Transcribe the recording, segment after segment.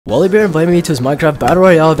Wallybear invited me to his Minecraft Battle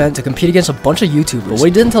Royale event to compete against a bunch of YouTubers. But what he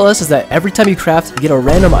didn't tell us is that every time you craft, you get a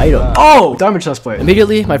random item. Oh! Diamond chest plate.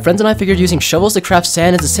 Immediately, my friends and I figured using shovels to craft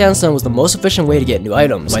sand into sandstone was the most efficient way to get new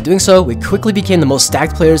items. By doing so, we quickly became the most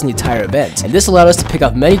stacked players in the entire event. And this allowed us to pick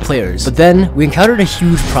off many players. But then, we encountered a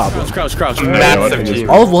huge problem. Crouch. Massive team.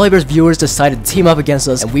 All of Wallybear's viewers decided to team up against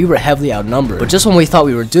us, and we were heavily outnumbered. But just when we thought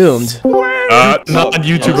we were doomed... Not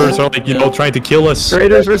YouTubers are like, trying to kill us.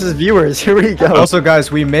 Creators versus viewers, here we go. Also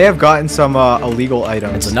guys, we may have gotten some illegal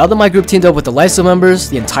items. And so now that my group teamed up with the LifeSteal members,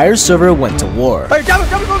 the entire server went to war. Hey, go!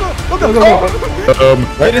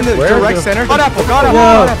 Right in the direct center. God apple.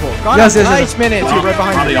 Yes. Nice minute. Two right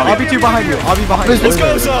behind you. I'll be two behind you. I'll be behind you. Let's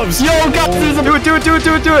go, subs. Yo, guys.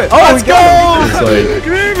 Do it. Oh, let's go! It's like...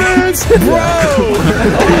 Grievance, bro.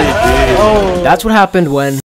 That's what happened when...